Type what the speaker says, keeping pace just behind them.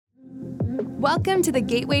Welcome to the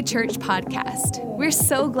Gateway Church podcast. We're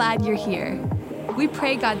so glad you're here. We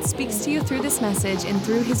pray God speaks to you through this message and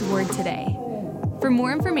through His Word today. For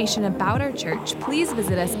more information about our church, please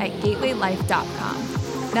visit us at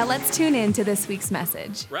gatewaylife.com. Now let's tune in to this week's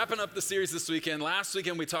message. Wrapping up the series this weekend. Last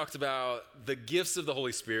weekend we talked about the gifts of the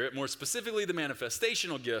Holy Spirit, more specifically the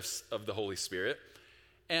manifestational gifts of the Holy Spirit.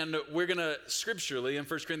 And we're going to scripturally in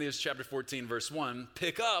 1 Corinthians chapter 14, verse 1,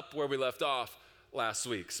 pick up where we left off last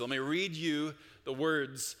week. So let me read you the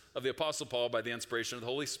words of the Apostle Paul by the inspiration of the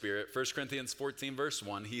Holy Spirit. 1 Corinthians 14, verse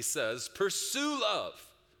 1, he says, pursue love.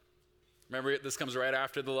 Remember, this comes right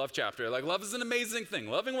after the love chapter. Like, love is an amazing thing.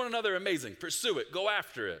 Loving one another, amazing. Pursue it. Go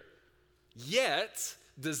after it. Yet,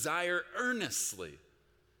 desire earnestly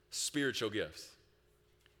spiritual gifts,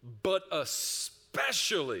 but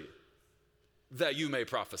especially that you may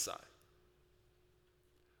prophesy.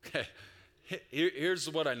 Okay, here's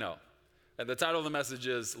what I know. And the title of the message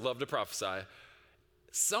is Love to Prophesy.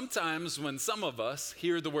 Sometimes when some of us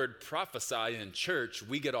hear the word prophesy in church,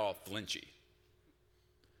 we get all flinchy.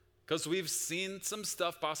 Because we've seen some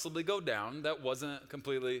stuff possibly go down that wasn't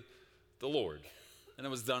completely the Lord. And it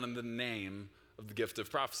was done in the name of the gift of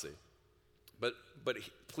prophecy. But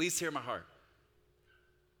please hear my heart.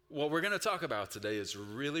 What we're going to talk about today is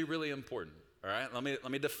really, really important. All right, let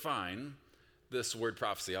me define this word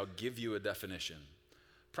prophecy. I'll give you a definition.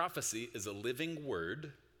 Prophecy is a living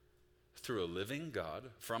word through a living God,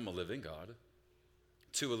 from a living God,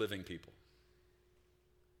 to a living people.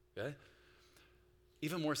 Okay?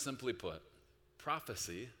 Even more simply put,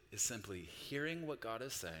 prophecy is simply hearing what God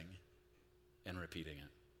is saying and repeating it.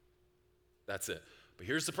 That's it. But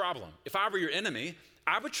here's the problem. If I were your enemy,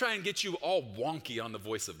 I would try and get you all wonky on the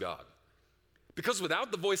voice of God. Because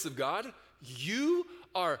without the voice of God, you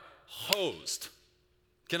are hosed.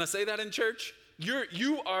 Can I say that in church?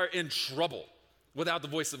 You are in trouble without the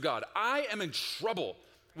voice of God. I am in trouble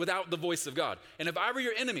without the voice of God. And if I were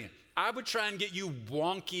your enemy, I would try and get you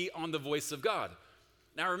wonky on the voice of God.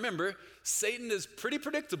 Now remember, Satan is pretty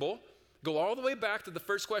predictable. Go all the way back to the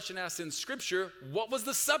first question asked in Scripture. What was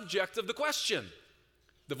the subject of the question?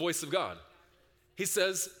 The voice of God. He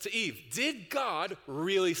says to Eve, did God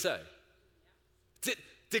really say?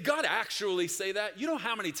 Did God actually say that? You know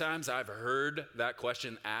how many times I've heard that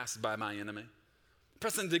question asked by my enemy?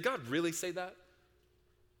 Preston, did God really say that?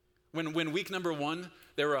 When week number 1,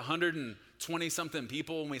 there were 120-something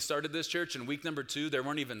people when we started this church, and week number 2, there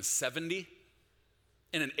weren't even 70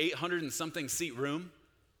 in an 800 and something seat room.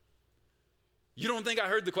 You don't think I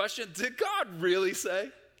heard the question? Did God really say?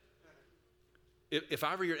 If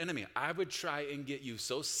I were your enemy, I would try and get you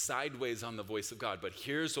so sideways on the voice of God. But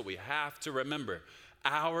here's what we have to remember.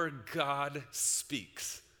 Our God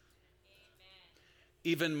speaks.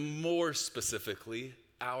 Even more specifically,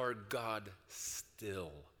 our God still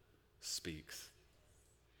speaks.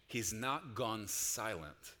 He's not gone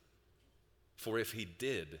silent. For if he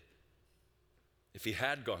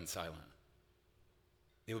had gone silent,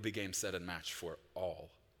 it would be game, set, and match for all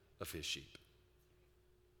of his sheep.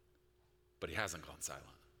 But he hasn't gone silent.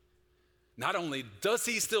 Not only does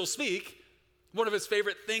he still speak, one of his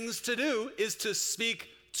favorite things to do is to speak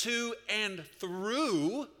to and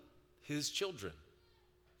through his children.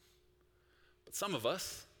 But some of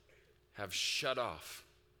us have shut off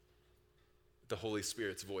the Holy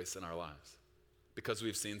Spirit's voice in our lives because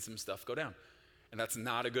we've seen some stuff go down. And that's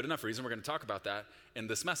not a good enough reason. We're going to talk about that in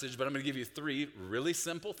this message, but I'm going to give you 3 really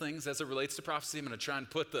simple things as it relates to prophecy. I'm going to try and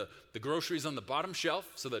put the groceries on the bottom shelf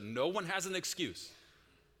so that no one has an excuse,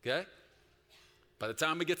 okay? By the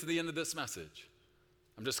time we get to the end of this message,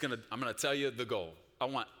 I'm going to tell you the goal. I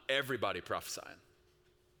want everybody prophesying.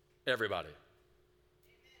 Everybody.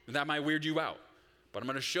 And that might weird you out, but I'm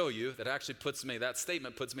going to show you that actually that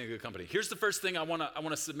statement puts me in good company. Here's the first thing I want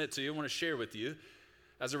to submit to you, I want to share with you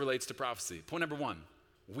as it relates to prophecy. Point number 1,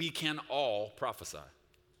 we can all prophesy.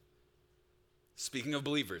 Speaking of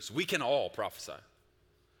believers, we can all prophesy.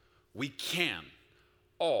 We can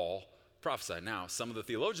all prophesy. Now, some of the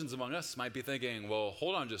theologians among us might be thinking, well,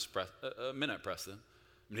 hold on just a minute, Preston.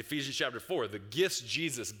 In Ephesians chapter 4, the gifts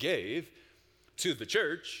Jesus gave to the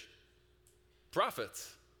church,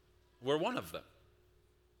 prophets were one of them.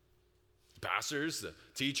 Pastors, the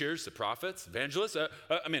teachers, the prophets, evangelists.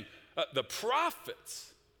 The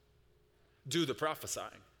prophets do the prophesying.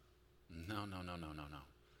 No.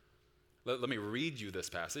 Let me read you this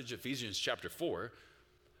passage, Ephesians chapter 4,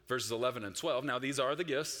 verses 11 and 12. Now, these are the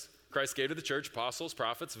gifts Christ gave to the church: apostles,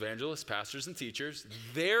 prophets, evangelists, pastors, and teachers.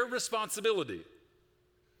 Their responsibility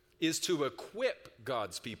is to equip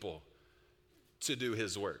God's people to do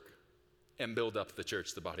his work and build up the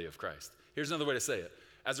church, the body of Christ. Here's another way to say it.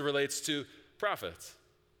 As it relates to prophets,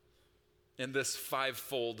 in this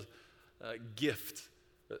fivefold gift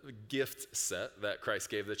set that Christ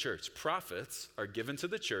gave the church. Prophets are given to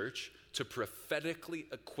the church to prophetically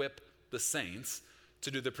equip the saints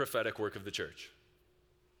to do the prophetic work of the church.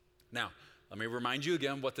 Now, let me remind you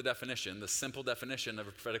again what the simple definition of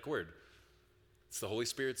a prophetic word. It's the Holy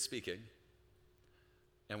Spirit speaking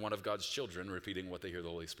and one of God's children repeating what they hear the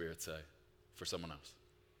Holy Spirit say for someone else.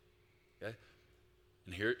 Okay?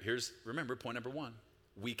 And here's, remember, point number one.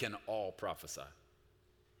 We can all prophesy.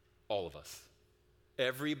 All of us.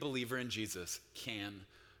 Every believer in Jesus can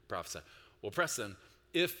prophesy. Well, Preston,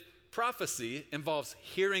 if prophecy involves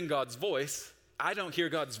hearing God's voice, I don't hear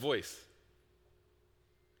God's voice.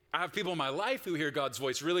 I have people in my life who hear God's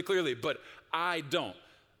voice really clearly, but I don't.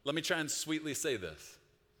 Let me try and sweetly say this.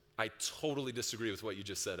 I totally disagree with what you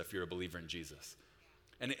just said if you're a believer in Jesus.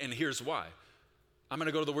 And here's why. I'm going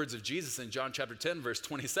to go to the words of Jesus in John chapter 10, verse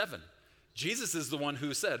 27. Jesus is the one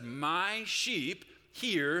who said, "My sheep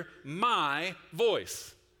hear my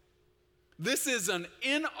voice." This is an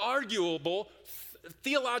inarguable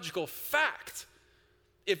theological fact.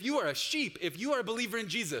 If you are a sheep, if you are a believer in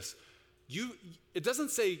Jesus, it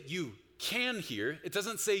doesn't say you can hear. It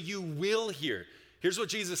doesn't say you will hear. Here's what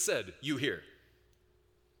Jesus said, you hear.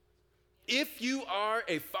 If you are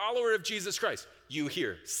a follower of Jesus Christ, you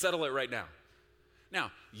hear. Settle it right now.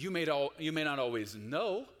 Now, you may not always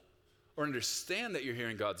know or understand that you're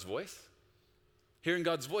hearing God's voice. Hearing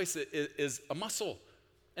God's voice is a muscle,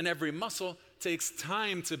 and every muscle takes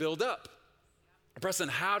time to build up. Preston,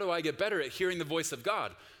 how do I get better at hearing the voice of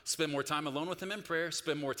God? Spend more time alone with him in prayer.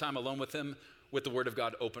 Spend more time alone with him with the word of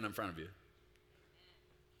God open in front of you.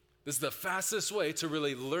 This is the fastest way to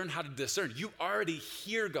really learn how to discern. You already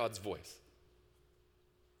hear God's voice.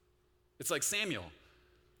 It's like Samuel.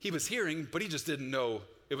 He was hearing, but he just didn't know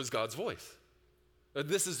it was God's voice.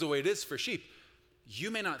 This is the way it is for sheep.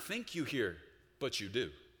 You may not think you hear, but you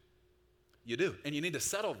do. You do, and you need to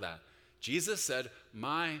settle that. Jesus said,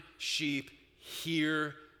 "My sheep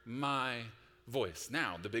hear my voice."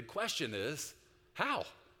 Now, the big question is, how?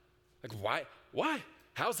 Like, why?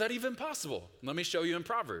 How's that even possible? Let me show you in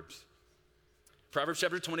Proverbs. Proverbs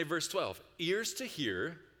chapter 20, verse 12. Ears to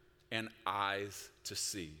hear and eyes to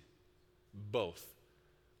see. Both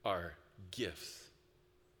are gifts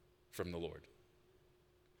from the Lord.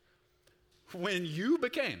 When you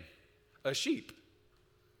became a sheep,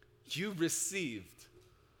 you received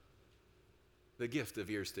the gift of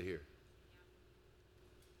ears to hear.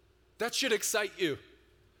 That should excite you.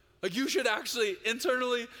 Like, you should actually,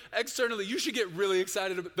 internally, externally, you should get really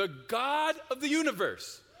excited about the God of the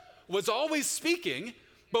universe was always speaking,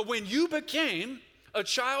 but when you became a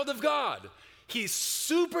child of God, he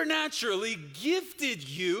supernaturally gifted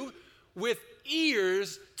you with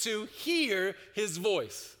ears to hear his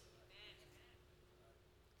voice.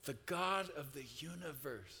 The God of the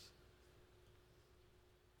universe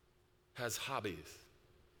has hobbies.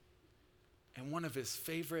 And one of his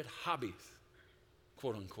favorite hobbies,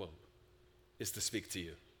 quote unquote, is to speak to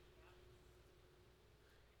you.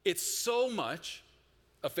 It's so much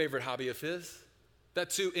a favorite hobby of his that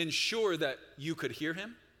to ensure that you could hear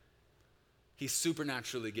him, he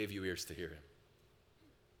supernaturally gave you ears to hear him.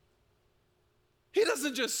 He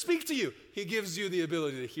doesn't just speak to you, he gives you the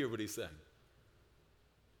ability to hear what he's saying.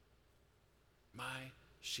 My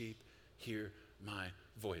sheep hear my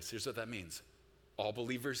voice. Here's what that means. All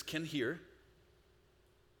believers can hear,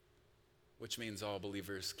 which means all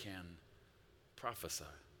believers can prophesy.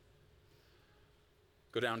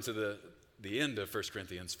 Go down to the end of 1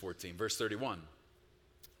 Corinthians 14, verse 31.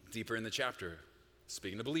 Deeper in the chapter,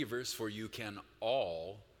 speaking to believers, for you can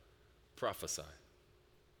all prophesy,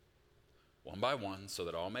 one by one, so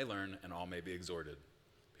that all may learn and all may be exhorted.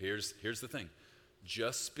 Here's the thing.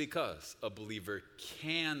 Just because a believer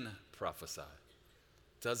can prophesy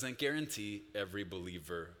doesn't guarantee every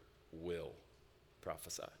believer will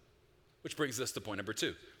prophesy. Which brings us to point number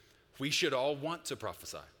 2. We should all want to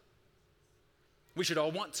prophesy. We should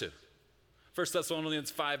all want to. 1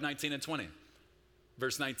 Thessalonians 5, 19 and 20.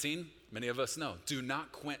 Verse 19, many of us know, do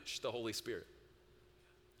not quench the Holy Spirit.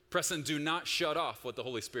 Preston, do not shut off what the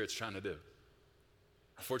Holy Spirit's trying to do.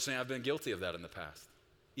 Unfortunately, I've been guilty of that in the past.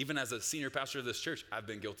 Even as a senior pastor of this church, I've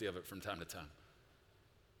been guilty of it from time to time.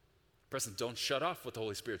 Preston, don't shut off what the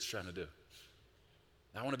Holy Spirit's trying to do.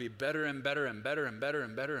 I want to be better and better and better and better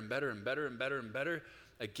and better and better and better and better and better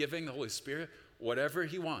at giving the Holy Spirit whatever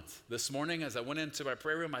he wants. This morning, as I went into my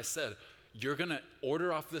prayer room, I said, you're going to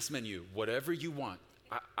order off this menu, whatever you want.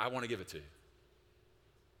 I want to give it to you.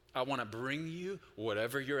 I want to bring you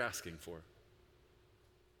whatever you're asking for.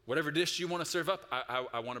 Whatever dish you want to serve up,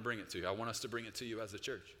 I want to bring it to you. I want us to bring it to you as a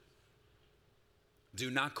church. Do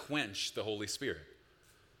not quench the Holy Spirit.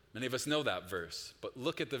 Many of us know that verse, but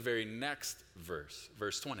look at the very next verse,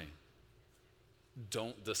 verse 20.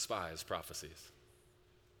 Don't despise prophecies.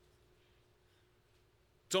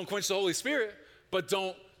 Don't quench the Holy Spirit, but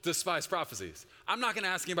don't despise prophecies. I'm not going to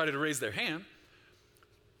ask anybody to raise their hand,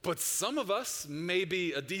 but some of us,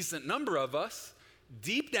 maybe a decent number of us,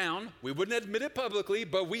 deep down, we wouldn't admit it publicly,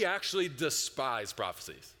 but we actually despise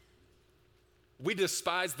prophecies. We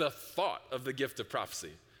despise the thought of the gift of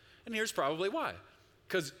prophecy. And here's probably why.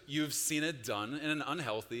 Because you've seen it done in an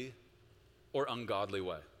unhealthy or ungodly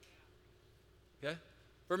way. Okay?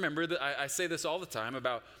 Remember that I say this all the time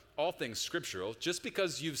about all things scriptural. Just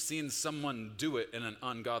because you've seen someone do it in an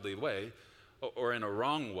ungodly way or in a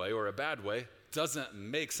wrong way or a bad way doesn't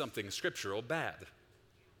make something scriptural bad.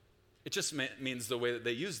 It just means the way that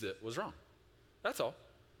they used it was wrong. That's all.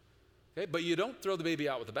 Okay? But you don't throw the baby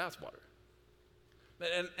out with the bathwater.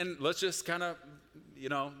 And let's just kind of,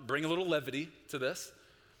 bring a little levity to this.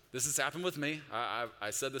 This has happened with me. I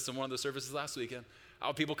said this in one of the services last weekend.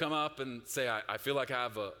 How people come up and say, I feel like I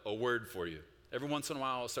have a word for you. Every once in a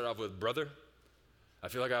while, I'll start off with, brother, I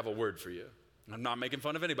feel like I have a word for you. I'm not making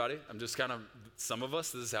fun of anybody. I'm just kind of, some of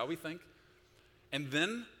us, this is how we think. And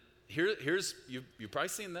then, here's, you've probably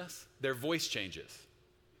seen this, their voice changes.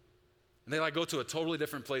 And they go to a totally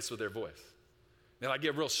different place with their voice. They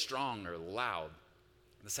get real strong or loud.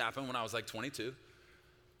 This happened when I was 22.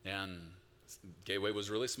 And Gateway was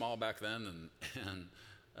really small back then, and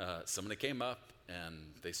somebody came up, and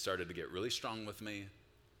they started to get really strong with me,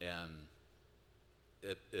 and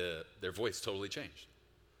their voice totally changed.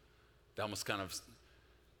 They almost kind of,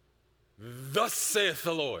 thus saith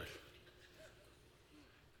the Lord.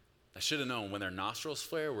 I should have known when their nostrils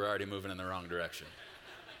flare, we're already moving in the wrong direction.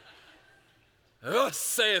 Thus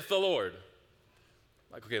saith the Lord.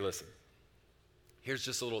 Okay, listen. Here's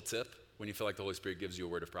just a little tip. When you feel like the Holy Spirit gives you a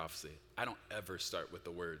word of prophecy, I don't ever start with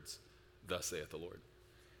the words, thus saith the Lord.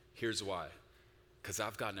 Here's why. Because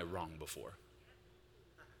I've gotten it wrong before.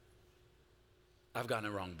 I've gotten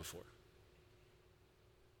it wrong before.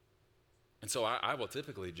 And so I will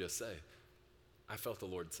typically just say, I felt the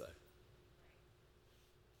Lord say.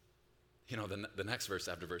 The next verse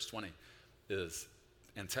after verse 20 is,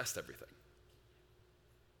 and test everything.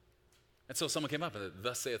 And so someone came up and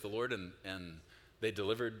thus saith the Lord, and they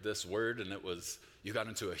delivered this word, and it was, you got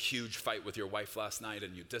into a huge fight with your wife last night,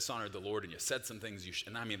 and you dishonored the Lord, and you said some things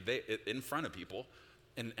in front of people,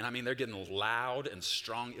 and they're getting loud and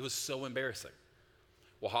strong. It was so embarrassing.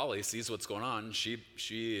 Well, Holly sees what's going on.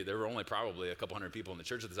 There were only probably a couple hundred people in the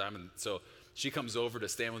church at the time, and so she comes over to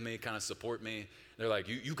stand with me, kind of support me. They're like,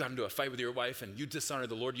 you got into a fight with your wife, and you dishonored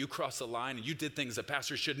the Lord, you crossed the line, and you did things that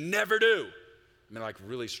pastors should never do.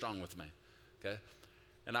 Really strong with me, okay?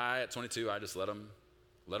 And at 22, I just let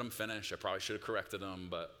them finish. I probably should have corrected them,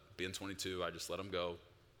 but being 22, I just let them go.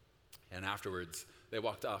 And afterwards, they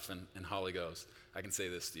walked off, and Holly goes, I can say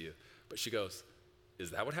this to you. But she goes,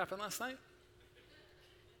 is that what happened last night?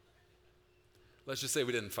 Let's just say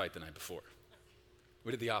we didn't fight the night before.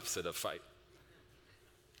 We did the opposite of fight.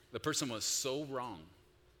 The person was so wrong.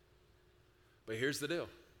 But here's the deal.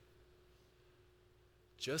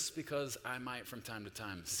 Just because I might from time to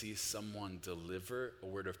time see someone deliver a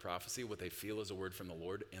word of prophecy, what they feel is a word from the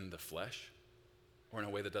Lord in the flesh, or in a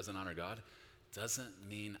way that doesn't honor God, doesn't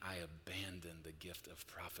mean I abandon the gift of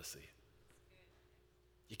prophecy.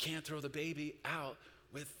 You can't throw the baby out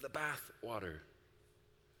with the bath water.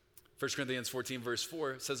 1 Corinthians 14 verse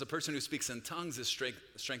 4 says a person who speaks in tongues is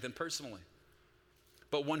strengthened personally.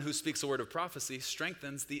 But one who speaks a word of prophecy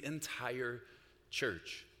strengthens the entire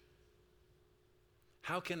church.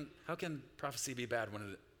 How can prophecy be bad when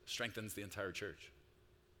it strengthens the entire church?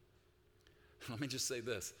 Let me just say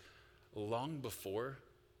this. Long before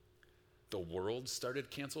the world started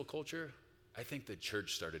cancel culture, I think the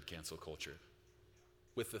church started cancel culture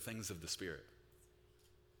with the things of the Spirit.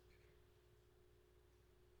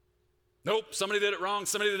 Nope, somebody did it wrong,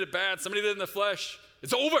 somebody did it bad, somebody did it in the flesh.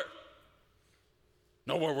 It's over.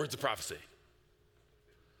 No more words of prophecy.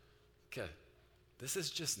 Okay, this is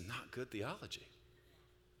just not good theology.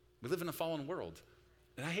 We live in a fallen world.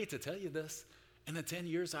 And I hate to tell you this, in the 10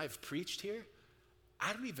 years I've preached here,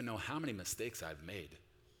 I don't even know how many mistakes I've made.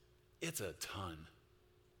 It's a ton.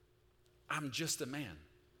 I'm just a man.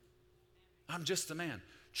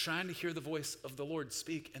 Trying to hear the voice of the Lord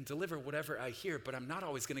speak and deliver whatever I hear, but I'm not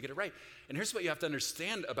always going to get it right. And here's what you have to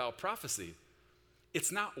understand about prophecy.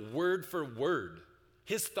 It's not word for word.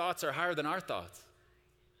 His thoughts are higher than our thoughts.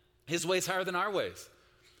 His ways higher than our ways.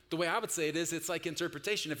 The way I would say it is, it's like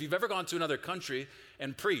interpretation. If you've ever gone to another country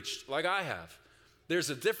and preached, like I have, there's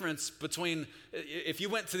a difference between, if you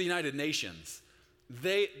went to the United Nations,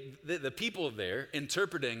 the people there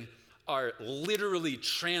interpreting are literally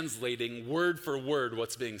translating word for word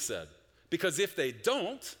what's being said. Because if they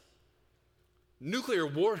don't, nuclear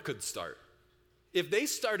war could start. If they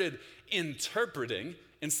started interpreting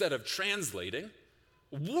instead of translating,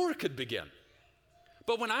 war could begin.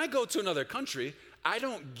 But when I go to another country, I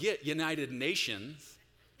don't get United Nations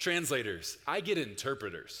translators. I get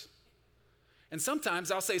interpreters. And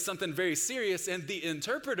sometimes I'll say something very serious and the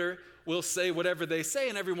interpreter will say whatever they say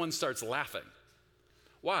and everyone starts laughing.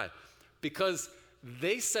 Why? Because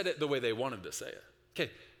they said it the way they wanted to say it.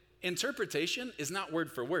 Okay, interpretation is not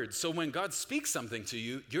word for word. So when God speaks something to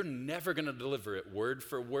you, you're never going to deliver it word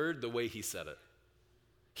for word the way he said it.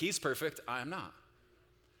 He's perfect, I am not.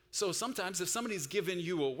 So sometimes if somebody's given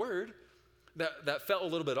you a word that felt a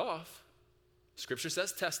little bit off, Scripture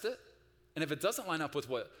says test it. And if it doesn't line up with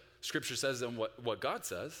what Scripture says and what God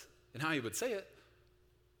says and how he would say it,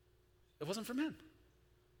 it wasn't from him.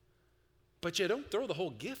 But you don't throw the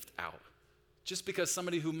whole gift out just because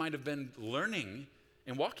somebody who might have been learning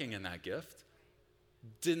and walking in that gift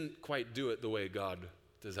didn't quite do it the way God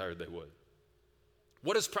desired they would.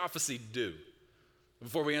 What does prophecy do?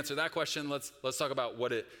 Before we answer that question, let's talk about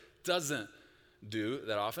what it doesn't do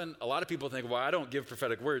that often. A lot of people think, well, I don't give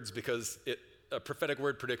prophetic words because a prophetic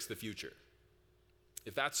word predicts the future.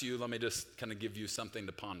 If that's you, let me just kind of give you something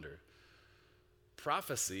to ponder.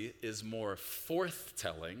 Prophecy is more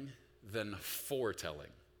forthtelling than foretelling.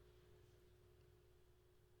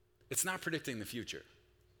 It's not predicting the future.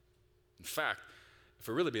 In fact, if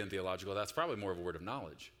we're really being theological, that's probably more of a word of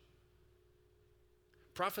knowledge.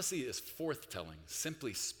 Prophecy is forthtelling,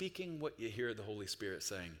 simply speaking what you hear the Holy Spirit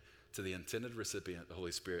saying to the intended recipient. The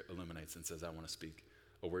Holy Spirit illuminates and says, I want to speak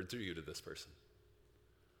a word through you to this person.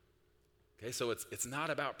 Okay, so it's not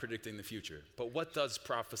about predicting the future. But what does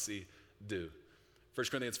prophecy do? 1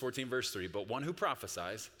 Corinthians 14, verse 3, but one who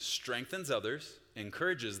prophesies strengthens others,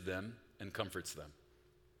 encourages them, and comforts them.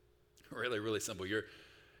 Really, really simple.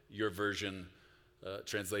 Your version,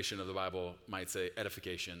 translation of the Bible might say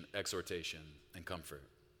edification, exhortation, and comfort.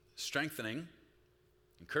 Strengthening,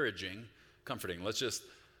 encouraging, comforting. Let's just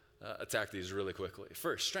attack these really quickly.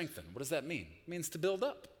 First, strengthen. What does that mean? It means to build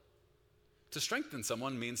up. To strengthen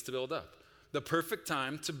someone means to build up. The perfect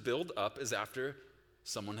time to build up is after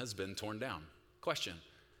someone has been torn down. Question,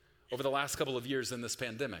 over the last couple of years in this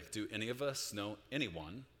pandemic, do any of us know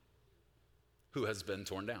anyone who has been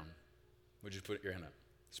torn down? Would you put your hand up?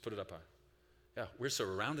 Just put it up high. Yeah, we're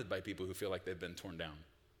surrounded by people who feel like they've been torn down,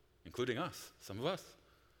 including us, some of us,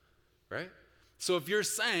 right? So if you're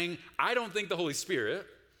saying, I don't think the Holy Spirit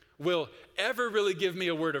will ever really give me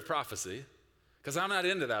a word of prophecy, because I'm not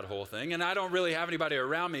into that whole thing, and I don't really have anybody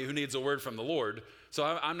around me who needs a word from the Lord, so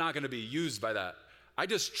I'm not going to be used by that. I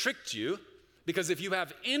just tricked you, because if you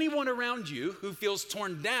have anyone around you who feels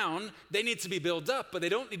torn down, they need to be built up, but they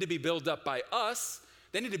don't need to be built up by us.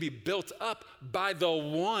 They need to be built up by the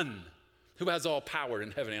one who has all power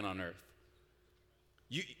in heaven and on earth.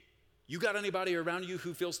 You got anybody around you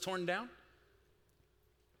who feels torn down?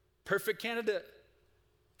 Perfect candidate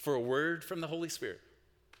for a word from the Holy Spirit.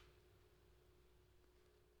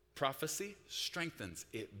 Prophecy strengthens.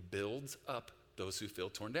 It builds up those who feel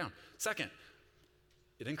torn down. Second,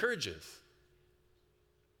 it encourages.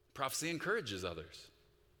 Prophecy encourages others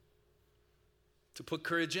to put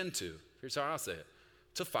courage into. Here's how I'll say it.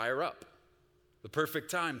 To fire up. The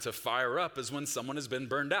perfect time to fire up is when someone has been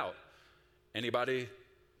burned out. Anybody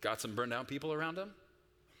got some burned out people around them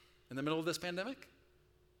in the middle of this pandemic?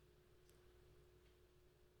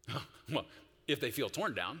 Well, if they feel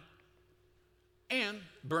torn down and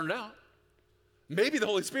burned out, maybe the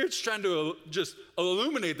Holy Spirit's trying to just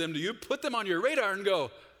illuminate them to you, put them on your radar and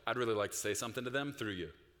go, I'd really like to say something to them through you.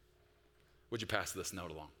 Would you pass this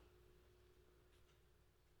note along?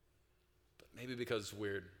 But maybe because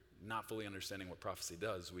we're not fully understanding what prophecy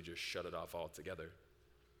does, we just shut it off altogether.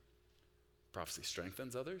 Prophecy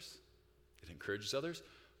strengthens others, it encourages others,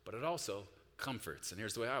 but it also comforts. And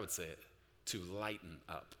here's the way I would say it: to lighten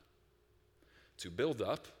up, to build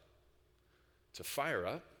up, to fire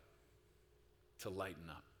up, to lighten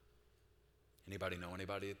up. Anybody know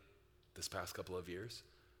anybody this past couple of years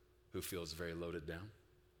who feels very loaded down?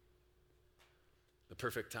 The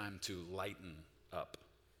perfect time to lighten up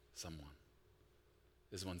someone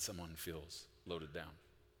is when someone feels loaded down.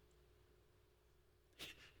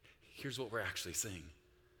 Here's what we're actually seeing.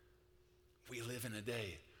 We live in a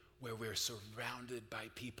day where we're surrounded by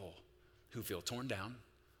people who feel torn down,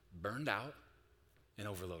 burned out, and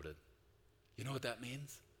overloaded. You know what that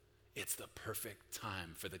means? It's the perfect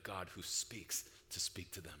time for the God who speaks to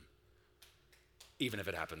speak to them, even if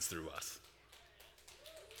it happens through us.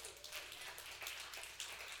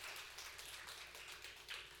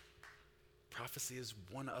 prophecy is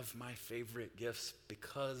one of my favorite gifts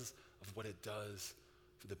because of what it does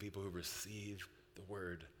for the people who receive the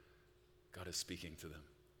word God is speaking to them.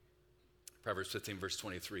 Proverbs 15, verse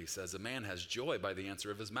 23 says, a man has joy by the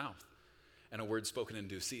answer of his mouth, and a word spoken in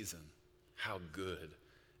due season. How good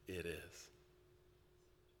it is.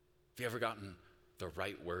 Have you ever gotten the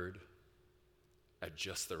right word at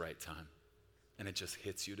just the right time, and it just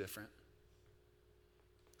hits you different?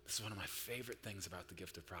 This is one of my favorite things about the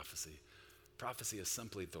gift of prophecy. Prophecy is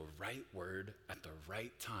simply the right word at the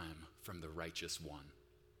right time from the righteous one.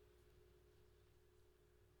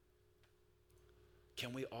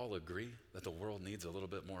 Can we all agree that the world needs a little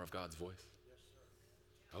bit more of God's voice? Yes,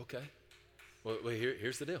 sir. Okay. Well,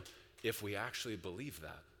 here's the deal. If we actually believe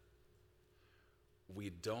that,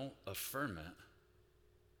 we don't affirm it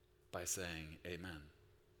by saying amen.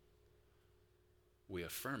 We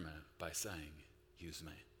affirm it by saying, use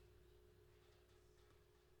me.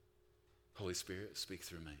 Holy Spirit, speak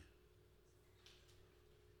through me.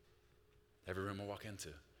 Every room I walk into,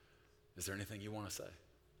 is there anything you want to say?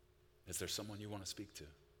 Is there someone you want to speak to?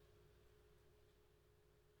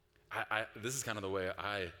 This is kind of the way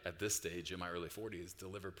I, at this stage in my early 40s,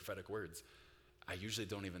 deliver prophetic words. I usually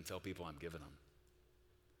don't even tell people I'm giving them.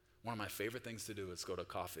 One of my favorite things to do is go to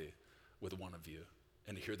coffee with one of you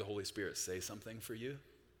and to hear the Holy Spirit say something for you.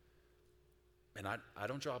 And I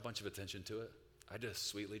don't draw a bunch of attention to it. I just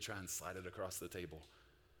sweetly try and slide it across the table.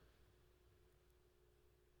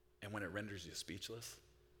 And when it renders you speechless,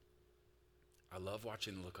 I love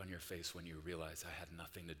watching the look on your face when you realize I had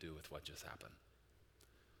nothing to do with what just happened.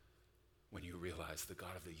 When you realize the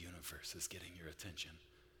God of the universe is getting your attention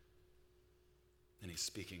and he's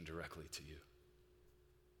speaking directly to you.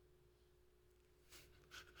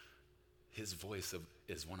 His voice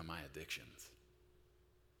is one of my addictions.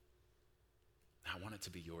 I want it to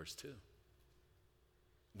be yours too.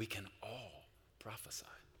 We can all prophesy,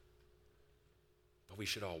 but we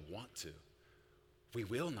should all want to. We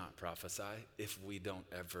will not prophesy if we don't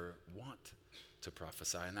ever want to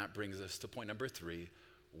prophesy. And that brings us to point number 3.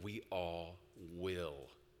 We all will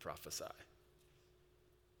prophesy. ...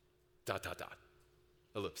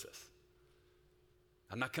 Ellipsis.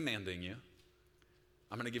 I'm not commanding you.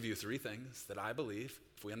 I'm going to give you 3 things that I believe,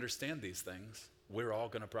 if we understand these things, we're all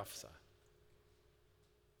going to prophesy.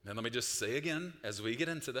 And let me just say again, as we get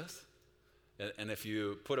into this, and if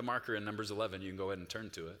you put a marker in Numbers 11, you can go ahead and turn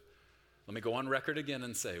to it. Let me go on record again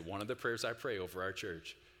and say, one of the prayers I pray over our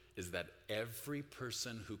church is that every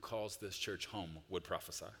person who calls this church home would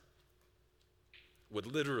prophesy. Would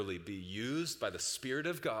literally be used by the Spirit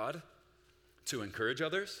of God to encourage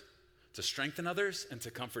others, to strengthen others, and to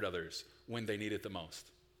comfort others when they need it the most.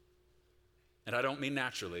 And I don't mean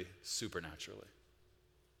naturally, supernaturally.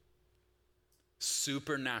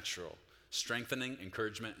 Supernatural, strengthening,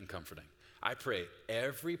 encouragement, and comforting. I pray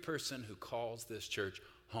every person who calls this church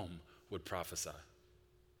home would prophesy.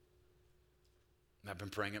 And I've been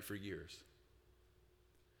praying it for years.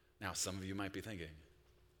 Now, some of you might be thinking,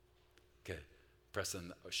 okay,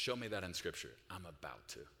 Preston, show me that in Scripture. I'm about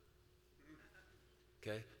to.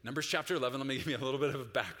 Okay, Numbers chapter 11, let me give you a little bit of a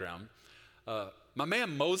background. My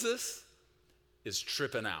man Moses is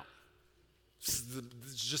tripping out. It's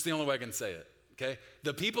just the only way I can say it, okay?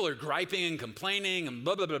 The people are griping and complaining and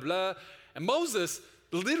blah, blah, blah, blah. And Moses,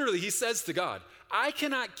 literally, he says to God, I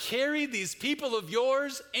cannot carry these people of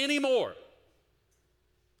yours anymore.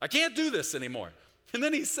 I can't do this anymore. And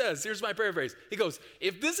then he says, here's my paraphrase. He goes,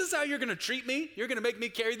 if this is how you're going to treat me, you're going to make me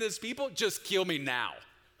carry these people, just kill me now.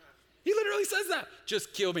 He literally says that.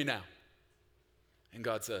 Just kill me now. And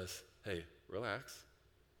God says, hey, relax.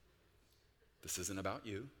 This isn't about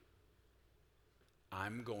you.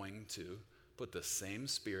 I'm going to put the same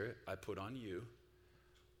spirit I put on you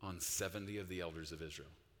on 70 of the elders of Israel.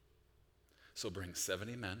 So bring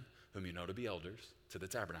 70 men whom you know to be elders to the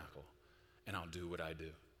tabernacle, and I'll do what I do.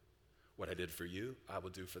 What I did for you, I will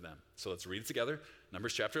do for them. So let's read it together.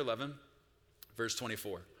 Numbers chapter 11, verse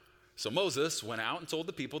 24. So Moses went out and told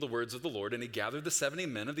the people the words of the Lord, and he gathered the 70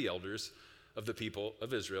 men of the elders of the people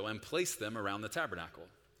of Israel and placed them around the tabernacle.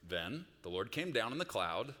 Then the Lord came down in the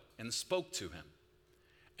cloud and spoke to him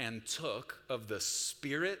and took of the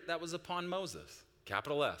spirit that was upon Moses,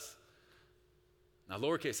 capital S. Now,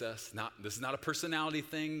 lowercase s, this is not a personality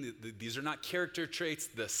thing. These are not character traits.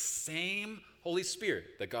 The same Holy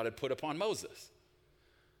Spirit that God had put upon Moses.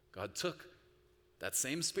 God took that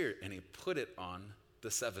same spirit and he put it on the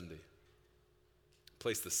 70.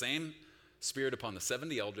 Placed the same spirit upon the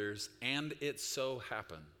 70 elders, and it so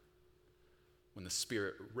happened when the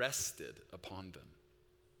Spirit rested upon them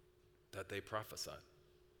that they prophesied,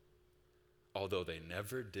 although they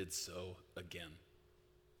never did so again.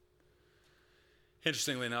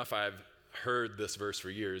 Interestingly enough, I've heard this verse for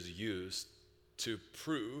years used to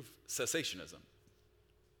prove cessationism.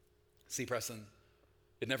 See, Preston,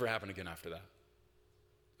 it never happened again after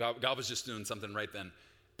that. God was just doing something right then,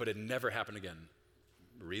 but it never happened again.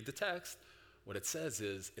 Read the text. What it says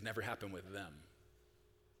is it never happened with them.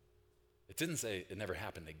 It didn't say it never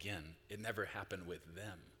happened again. It never happened with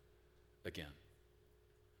them again.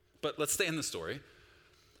 But let's stay in the story.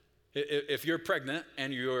 If you're pregnant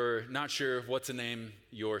and you're not sure what to name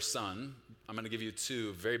your son, I'm going to give you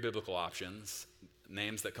two very biblical options,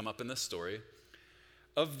 names that come up in this story.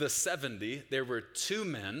 Of the 70, there were 2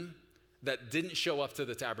 men that didn't show up to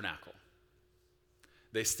the tabernacle.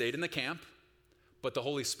 They stayed in the camp, but the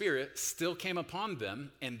Holy Spirit still came upon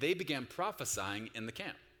them, and they began prophesying in the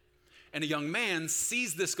camp. And a young man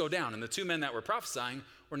sees this go down, and the 2 men that were prophesying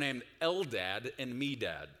were named Eldad and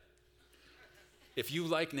Medad. If you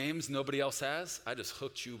like names nobody else has, I just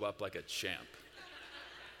hooked you up like a champ.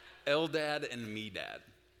 Eldad and Medad.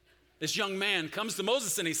 This young man comes to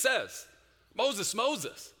Moses and he says, Moses,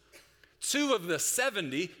 2 of the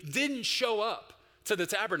 70 didn't show up to the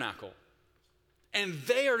tabernacle. And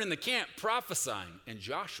they are in the camp prophesying. And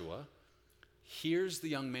Joshua hears the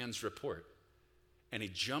young man's report. And he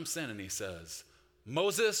jumps in and he says,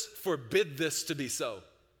 Moses, forbid this to be so.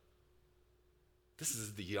 This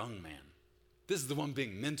is the young man. This is the one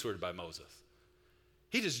being mentored by Moses.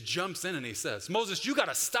 He just jumps in and he says, Moses, you got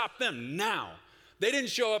to stop them now. They didn't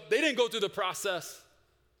show up. They didn't go through the process.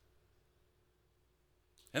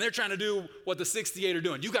 And they're trying to do what the 68 are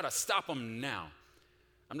doing. You got to stop them now.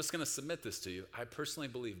 I'm just going to submit this to you. I personally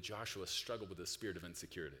believe Joshua struggled with the spirit of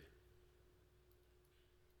insecurity.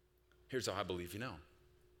 Here's how I believe you know.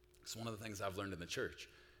 It's one of the things I've learned in the church.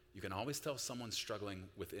 You can always tell someone's struggling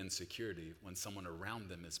with insecurity when someone around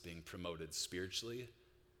them is being promoted spiritually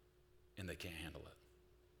and they can't handle it.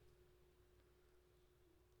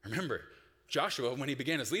 Remember, Joshua, when he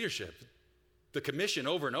began his leadership, the commission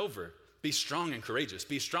over and over, be strong and courageous,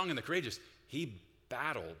 be strong and the courageous. He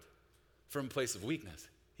battled from a place of weakness.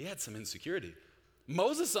 He had some insecurity.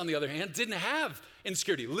 Moses, on the other hand, didn't have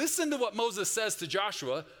insecurity. Listen to what Moses says to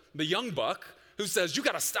Joshua, the young buck, who says, you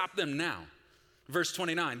got to stop them now. Verse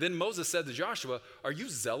 29, then Moses said to Joshua, are you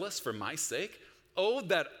zealous for my sake? Oh,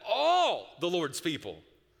 that all the Lord's people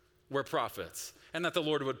were prophets, and that the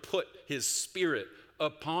Lord would put his spirit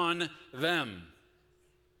upon them.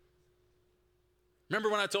 Remember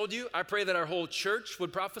when I told you, I pray that our whole church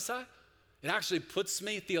would prophesy? It actually puts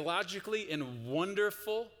me theologically in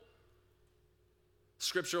wonderful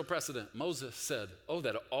scriptural precedent. Moses said, oh,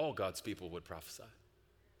 that all God's people would prophesy.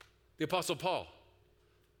 The Apostle Paul,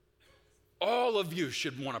 all of you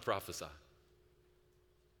should want to prophesy.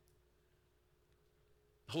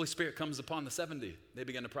 The Holy Spirit comes upon the 70. They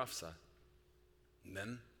begin to prophesy. And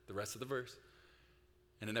then the rest of the verse.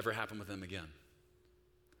 And it never happened with them again.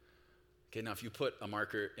 Okay, now if you put a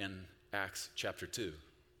marker in Acts chapter 2, and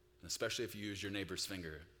especially if you use your neighbor's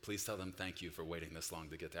finger, please tell them thank you for waiting this long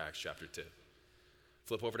to get to Acts chapter 2.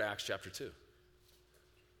 Flip over to Acts chapter 2.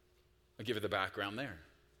 I'll give you the background there.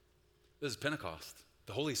 This is Pentecost.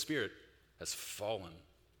 The Holy Spirit has fallen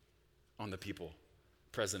on the people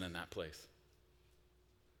present in that place.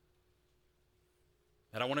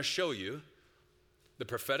 And I want to show you the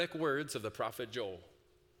prophetic words of the prophet Joel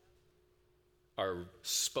are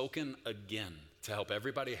spoken again to help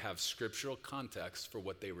everybody have scriptural context for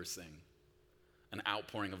what they were seeing. An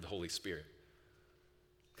outpouring of the Holy Spirit.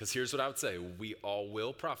 Because here's what I would say. We all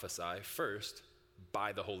will prophesy first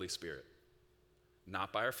by the Holy Spirit.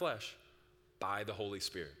 Not by our flesh, by the Holy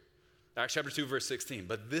Spirit. Acts chapter 2, verse 16.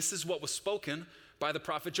 But this is what was spoken by the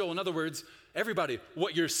prophet Joel. In other words, everybody,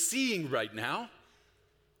 what you're seeing right now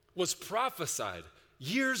was prophesied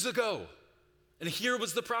years ago. And here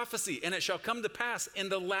was the prophecy. And it shall come to pass in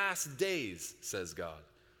the last days, says God,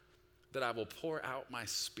 that I will pour out my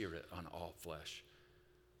spirit on all flesh.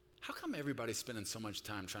 How come everybody's spending so much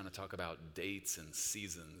time trying to talk about dates and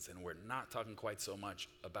seasons, and we're not talking quite so much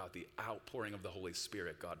about the outpouring of the Holy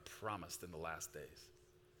Spirit God promised in the last days?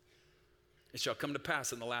 It shall come to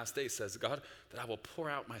pass in the last days, says God, that I will pour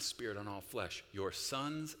out my spirit on all flesh. Your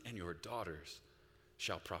sons and your daughters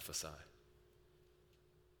shall prophesy.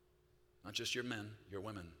 Not just your men, your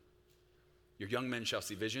women. Your young men shall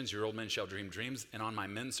see visions, your old men shall dream dreams, and on my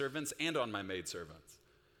men servants and on my maid servants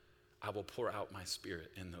I will pour out my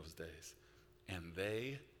spirit in those days, and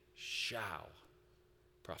they shall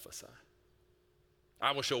prophesy.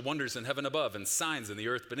 I will show wonders in heaven above and signs in the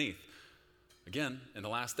earth beneath. Again, in the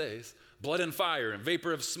last days, blood and fire and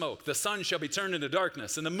vapor of smoke. The sun shall be turned into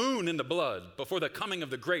darkness and the moon into blood before the coming of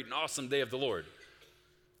the great and awesome day of the Lord.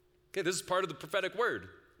 Okay, this is part of the prophetic word.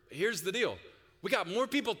 Here's the deal. We got more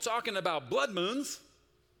people talking about blood moons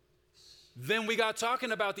than we got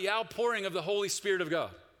talking about the outpouring of the Holy Spirit of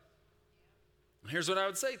God. Here's what I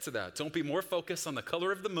would say to that. Don't be more focused on the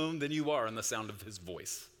color of the moon than you are on the sound of his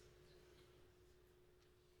voice.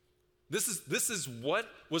 This is what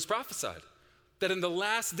was prophesied, that in the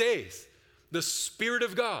last days, the Spirit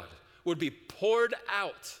of God would be poured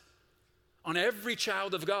out on every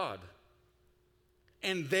child of God.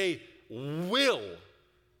 And they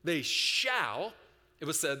shall, it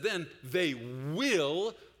was said then, they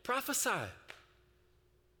will prophesy.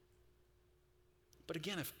 But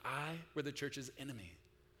again, if I were the church's enemy,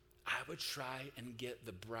 I would try and get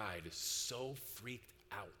the bride so freaked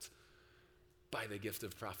out by the gift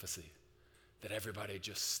of prophecy that everybody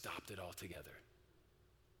just stopped it altogether.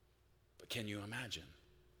 But can you imagine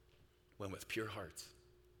when with pure hearts,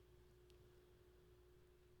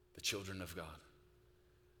 the children of God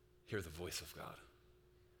hear the voice of God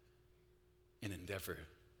and endeavor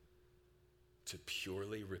to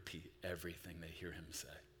purely repeat everything they hear him say?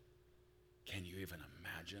 Can you even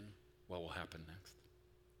imagine what will happen next?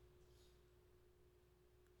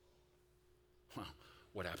 Well,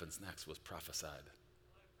 what happens next was prophesied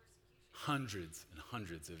hundreds and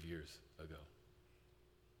hundreds of years ago.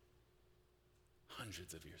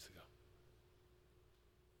 Hundreds of years ago.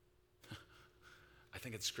 I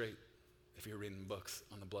think it's great if you're reading books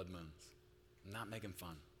on the blood moons. I'm not making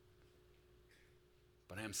fun.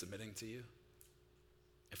 But I am submitting to you.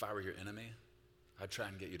 If I were your enemy, I'd try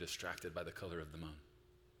and get you distracted by the color of the moon.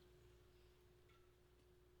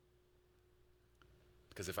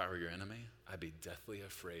 Because if I were your enemy, I'd be deathly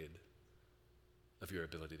afraid of your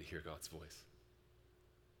ability to hear God's voice.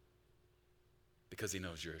 Because he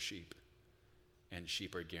knows you're a sheep, and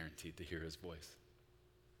sheep are guaranteed to hear his voice.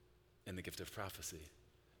 And the gift of prophecy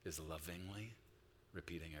is lovingly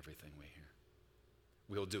repeating everything we hear.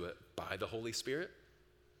 We'll do it by the Holy Spirit.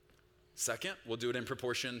 Second, we'll do it in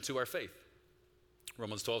proportion to our faith.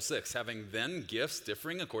 Romans 12:6, having then gifts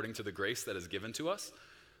differing according to the grace that is given to us,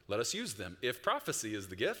 let us use them. If prophecy is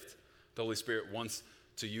the gift, the Holy Spirit wants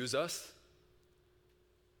to use us,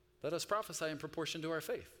 let us prophesy in proportion to our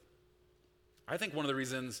faith. I think one of the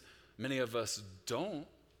reasons many of us don't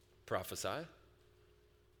prophesy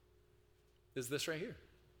is this right here,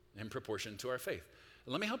 in proportion to our faith.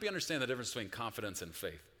 Let me help you understand the difference between confidence and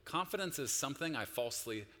faith. Confidence is something I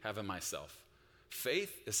falsely have in myself.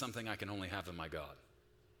 Faith is something I can only have in my God.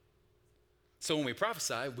 So when we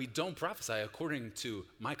prophesy, we don't prophesy according to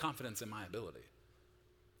my confidence in my ability.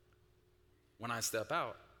 When I step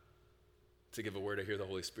out to give a word, I hear the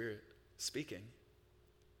Holy Spirit speaking.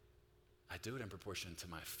 I do it in proportion to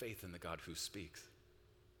my faith in the God who speaks,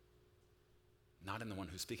 not in the one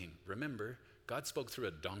who's speaking. Remember, God spoke through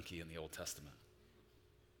a donkey in the Old Testament.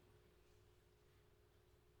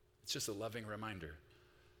 It's just a loving reminder.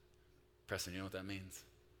 Preston, you know what that means?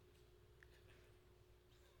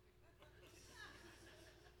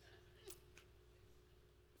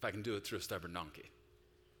 If I can do it through a stubborn donkey,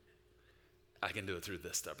 I can do it through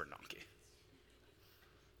this stubborn donkey.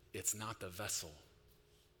 It's not the vessel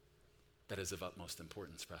that is of utmost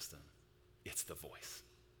importance, Preston. It's the voice.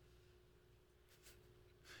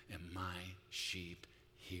 And my sheep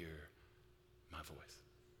hear my voice.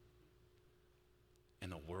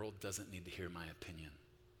 And the world doesn't need to hear my opinion.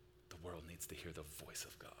 The world needs to hear the voice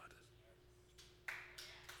of God.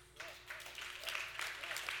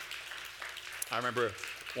 I remember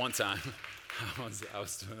one time I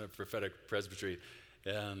was doing a prophetic presbytery,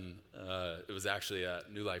 and it was actually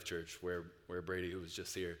at New Life Church where Brady, who was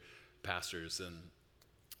just here, pastors, and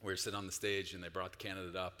we were sitting on the stage, and they brought the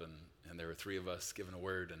candidate up, and there were three of us giving a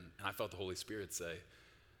word, and I felt the Holy Spirit say,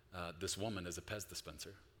 this woman is a Pez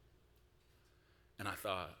dispenser. And I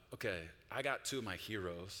thought, okay, I got two of my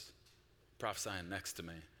heroes prophesying next to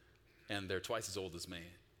me, and they're twice as old as me,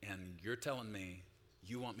 and you're telling me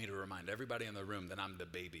you want me to remind everybody in the room that I'm the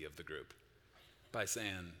baby of the group by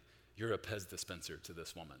saying, you're a Pez dispenser to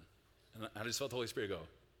this woman. And I just felt the Holy Spirit go,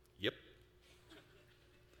 yep.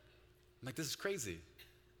 I'm like, this is crazy,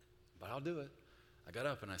 but I'll do it. I got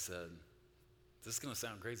up and I said, this is going to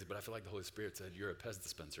sound crazy, but I feel like the Holy Spirit said, you're a Pez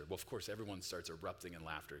dispenser. Well, of course, everyone starts erupting in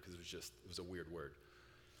laughter because it was a weird word.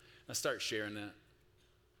 And I start sharing that.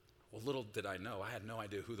 Well, little did I know, I had no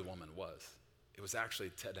idea who the woman was. It was actually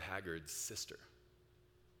Ted Haggard's sister.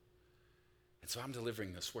 And so I'm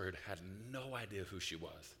delivering this word, had no idea who she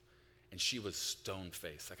was. And she was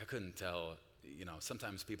stone-faced. Like I couldn't tell,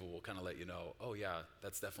 sometimes people will kind of let you know, oh yeah,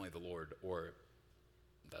 that's definitely the Lord, or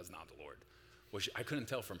that's not the Lord. Well, I couldn't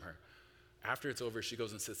tell from her. After it's over, she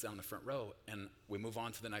goes and sits down in the front row, and we move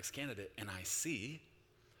on to the next candidate, and I see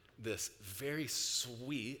this very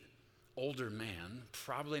sweet, older man,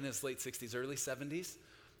 probably in his late 60s, early 70s.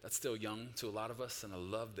 That's still young to a lot of us, and I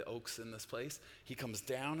love the Oaks in this place. He comes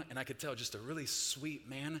down, and I could tell just a really sweet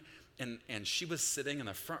man, and she was sitting in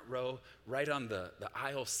the front row, right on the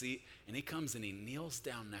aisle seat, and he comes and he kneels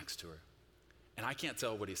down next to her. And I can't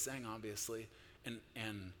tell what he's saying, obviously,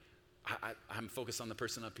 and I'm focused on the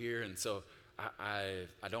person up here, and so I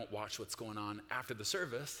don't watch what's going on. After the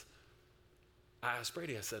service, I asked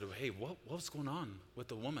Brady, I said, hey, what was going on with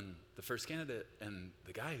the woman, the first candidate, and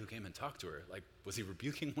the guy who came and talked to her? Like, was he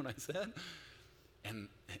rebuking what I said? And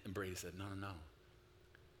Brady said, no.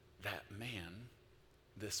 That man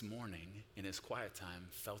this morning in his quiet time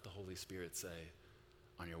felt the Holy Spirit say,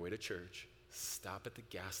 on your way to church, stop at the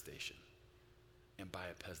gas station and buy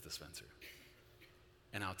a Pez dispenser.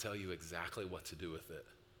 And I'll tell you exactly what to do with it.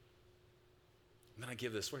 And then I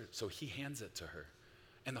give this word. So he hands it to her.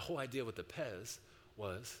 And the whole idea with the Pez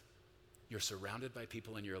was you're surrounded by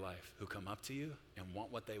people in your life who come up to you and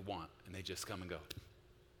want what they want, and they just come and go.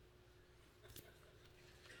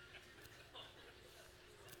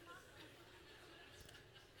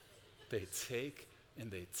 They take,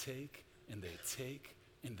 and they take, and they take,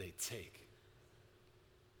 and they take.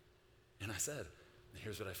 And I said,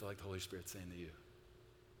 here's what I feel like the Holy Spirit's saying to you.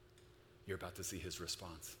 You're about to see his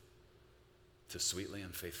response to sweetly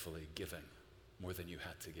and faithfully giving more than you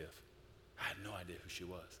had to give. I had no idea who she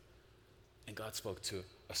was. And God spoke to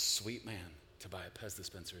a sweet man to buy a Pez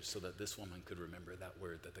dispenser so that this woman could remember that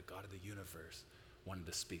word that the God of the universe wanted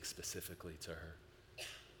to speak specifically to her.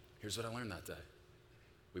 Here's what I learned that day.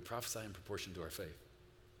 We prophesy in proportion to our faith.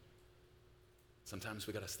 Sometimes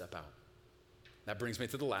we got to step out. That brings me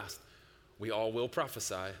to the last. We all will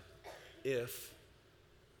prophesy if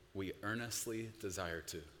we earnestly desire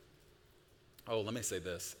to. Oh, let me say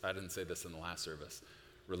this. I didn't say this in the last service,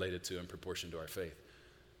 related to in proportion to our faith.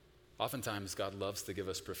 Oftentimes, God loves to give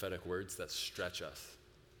us prophetic words that stretch us,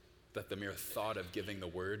 that the mere thought of giving the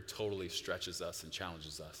word totally stretches us and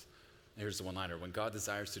challenges us. And here's the one-liner. When God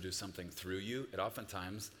desires to do something through you, it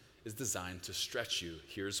oftentimes is designed to stretch you.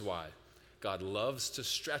 Here's why. God loves to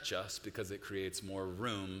stretch us because it creates more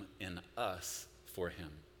room in us for him.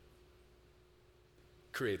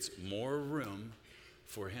 Creates more room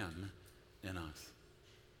for him in us.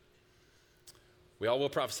 We all will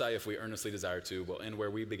prophesy if we earnestly desire to. We'll end where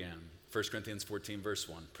we began. 1 Corinthians 14, verse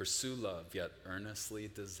 1. Pursue love, yet earnestly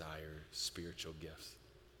desire spiritual gifts,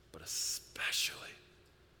 but especially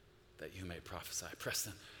that you may prophesy.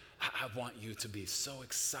 Preston, I want you to be so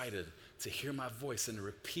excited to hear my voice and to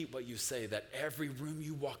repeat what you say, that every room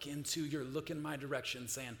you walk into, you're looking my direction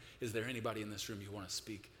saying, is there anybody in this room you want to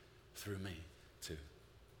speak through me to?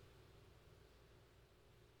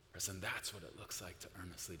 And that's what it looks like to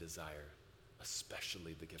earnestly desire,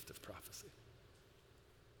 especially the gift of prophecy.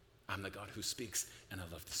 I'm the God who speaks, and I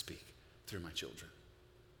love to speak through my children.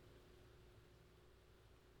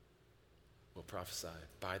 We'll prophesy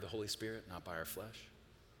by the Holy Spirit, not by our flesh.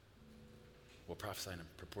 We'll prophesy in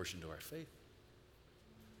proportion to our faith.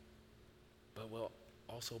 But we'll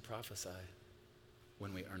also prophesy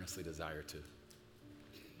when we earnestly desire to.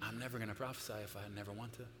 I'm never going to prophesy if I never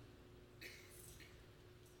want to.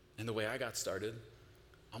 And the way I got started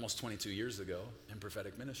almost 22 years ago in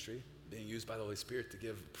prophetic ministry, being used by the Holy Spirit to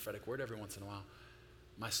give a prophetic word every once in a while,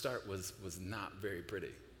 my start was not very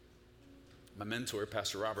pretty. My mentor,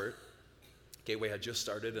 Pastor Robert, Gateway had just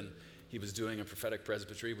started, and he was doing a prophetic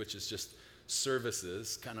presbytery, which is just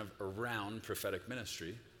services kind of around prophetic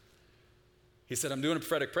ministry. He said, I'm doing a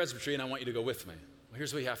prophetic presbytery, and I want you to go with me. Well,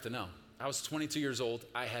 here's what you have to know. I was 22 years old.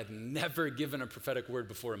 I had never given a prophetic word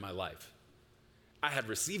before in my life. I had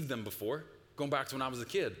received them before, going back to when I was a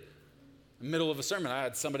kid. In the middle of a sermon, I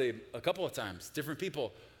had somebody a couple of times, different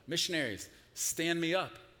people, missionaries, stand me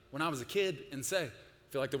up when I was a kid and say,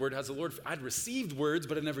 I feel like the word has the Lord. I'd received words,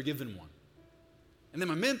 but I'd never given one. And then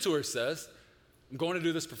my mentor says, I'm going to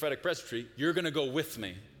do this prophetic presbytery. You're going to go with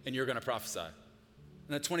me, and you're going to prophesy.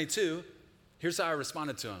 And at 22, here's how I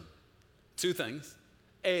responded to him. Two things.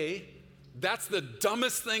 A, that's the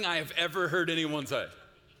dumbest thing I have ever heard anyone say.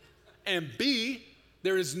 And B,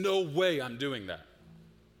 there is no way I'm doing that.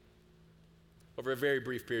 Over a very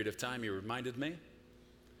brief period of time, he reminded me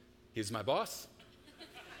he's my boss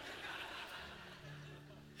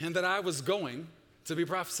and that I was going to be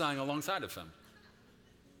prophesying alongside of him.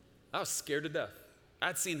 I was scared to death.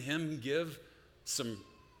 I'd seen him give some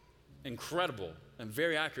incredible and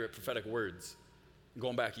very accurate prophetic words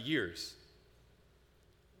going back years.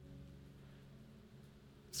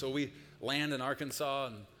 So we land in Arkansas,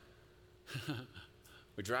 and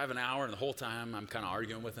we drive an hour, and the whole time I'm kind of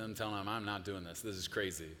arguing with him, telling him I'm not doing this. This is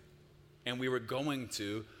crazy. And we were going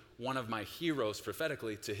to one of my heroes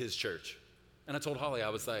prophetically to his church. And I told Holly, I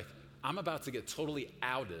was like, I'm about to get totally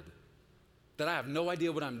outed that I have no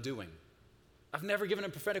idea what I'm doing. I've never given a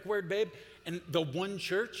prophetic word, babe. And the one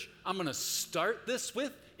church I'm going to start this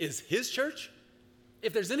with is his church.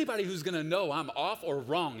 If there's anybody who's going to know I'm off or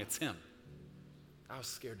wrong, it's him. I was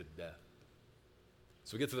scared to death.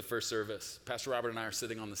 So we get to the first service. Pastor Robert and I are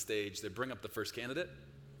sitting on the stage. They bring up the first candidate.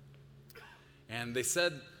 And they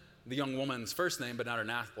said the young woman's first name, but not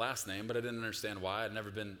her last name. But I didn't understand why. I'd never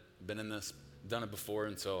been in this, done it before,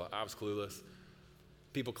 and so I was clueless.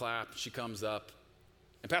 People clap. She comes up.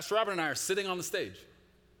 And Pastor Robert and I are sitting on the stage.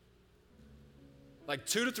 Like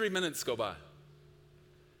 2 to 3 minutes go by.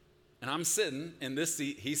 And I'm sitting in this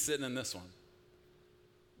seat. He's sitting in this one.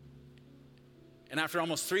 And after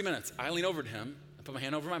almost 3 minutes, I lean over to him. I put my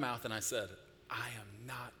hand over my mouth and I said, I am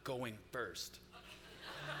not going first.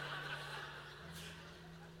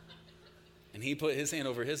 And he put his hand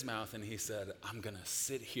over his mouth and he said, I'm going to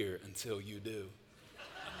sit here until you do.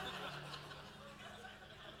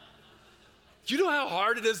 You know how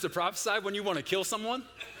hard it is to prophesy when you want to kill someone?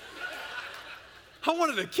 I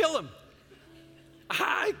wanted to kill him.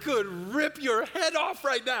 I could rip your head off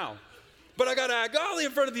right now, but I got to act golly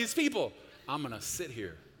in front of these people. I'm going to sit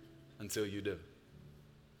here until you do.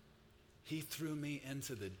 He threw me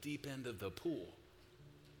into the deep end of the pool.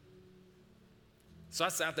 So I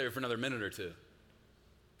sat there for another minute or two,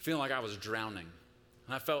 feeling like I was drowning.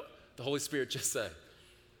 And I felt the Holy Spirit just say,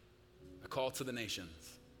 a call to the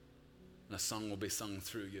nations, and a song will be sung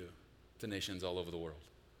through you to nations all over the world.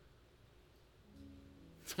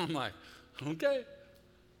 So I'm like, okay,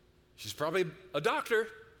 she's probably a doctor.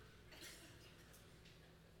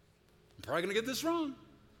 I'm probably going to get this wrong.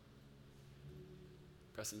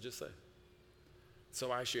 Preston, just say.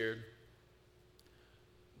 So I shared.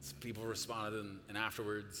 Some people responded, and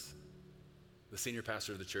afterwards, the senior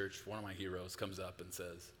pastor of the church, one of my heroes, comes up and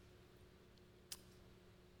says,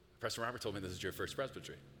 Preston Robert told me this is your first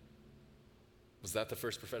presbytery. Was that the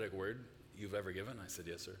first prophetic word you've ever given? I said,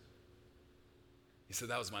 yes, sir. He said,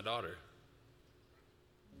 that was my daughter.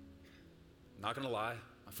 Not going to lie,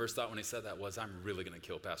 my first thought when he said that was, I'm really going to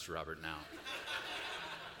kill Pastor Robert now.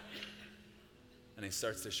 And he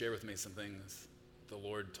starts to share with me some things the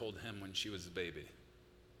Lord told him when she was a baby.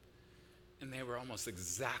 And they were almost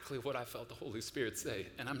exactly what I felt the Holy Spirit say.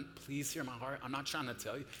 And please hear my heart. I'm not trying to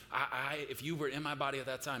tell you. If you were in my body at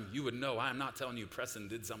that time, you would know I'm not telling you Preston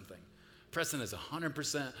did something. Preston is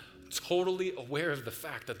 100% totally aware of the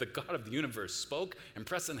fact that the God of the universe spoke, and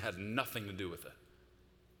Preston had nothing to do with it.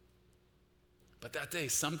 But that day,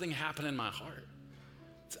 something happened in my heart.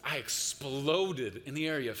 I exploded in the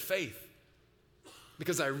area of faith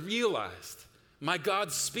because I realized my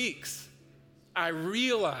God speaks. I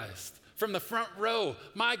realized from the front row,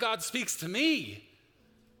 my God speaks to me.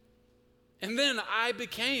 And then I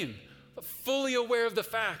became fully aware of the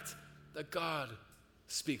fact that God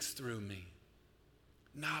speaks through me.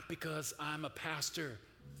 Not because I'm a pastor,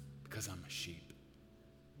 because I'm a sheep.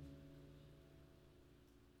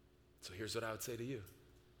 So here's what I would say to you.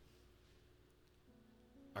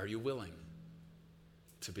 Are you willing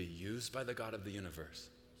to be used by the God of the universe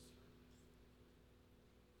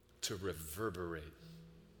to reverberate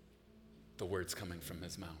the words coming from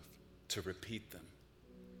his mouth, to repeat them,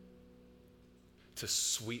 to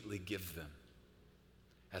sweetly give them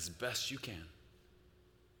as best you can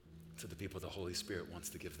to the people the Holy Spirit wants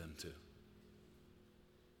to give them to?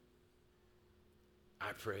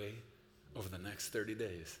 I pray over the next 30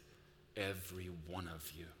 days, every one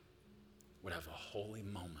of you would have a holy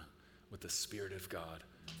moment with the Spirit of God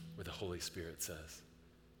where the Holy Spirit says,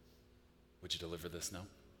 would you deliver this note?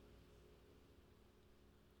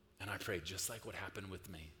 And I pray just like what happened with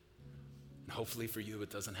me. And hopefully for you,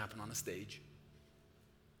 it doesn't happen on a stage.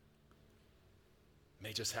 It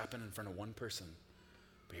may just happen in front of one person.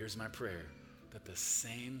 But here's my prayer, that the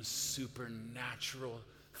same supernatural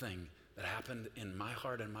thing that happened in my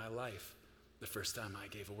heart and my life the first time I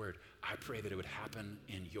gave a word, I pray that it would happen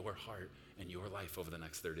in your heart and your life over the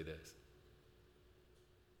next 30 days.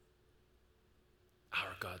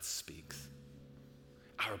 Our God speaks.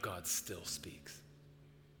 Our God still speaks.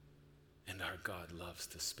 And our God loves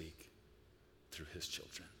to speak through his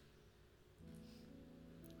children.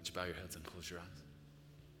 Would you bow your heads and close your eyes?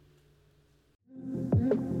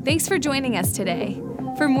 Thanks for joining us today.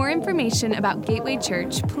 For more information about Gateway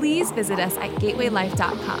Church, please visit us at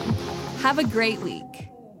gatewaylife.com. Have a great week.